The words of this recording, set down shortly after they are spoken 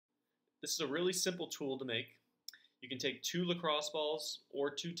This is a really simple tool to make. You can take 2 lacrosse balls or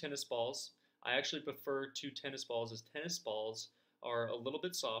 2 tennis balls. I actually prefer 2 tennis balls as tennis balls are a little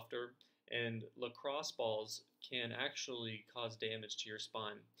bit softer and lacrosse balls can actually cause damage to your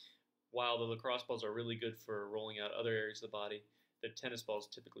spine. While the lacrosse balls are really good for rolling out other areas of the body, the tennis balls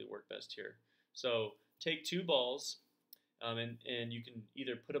typically work best here. So take 2 balls and you can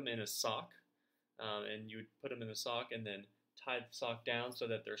either put them in a sock and you would put them in the sock and then tie the sock down so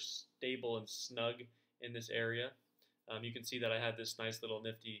that they're stable and snug in this area. You can see that I have this nice little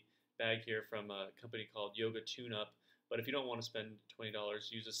nifty bag here from a company called Yoga Tune Up. But if you don't want to spend $20,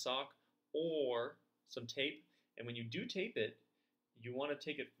 use a sock or some tape. And when you do tape it, you want to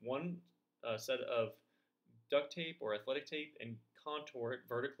take it one set of duct tape or athletic tape and contour it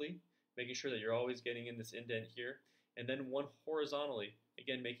vertically, making sure that you're always getting in this indent here. And then one horizontally,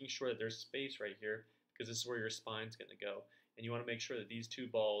 again, making sure that there's space right here because this is where your spine's going to go. And you want to make sure that these 2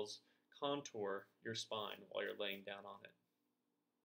 balls contour your spine while you're laying down on it.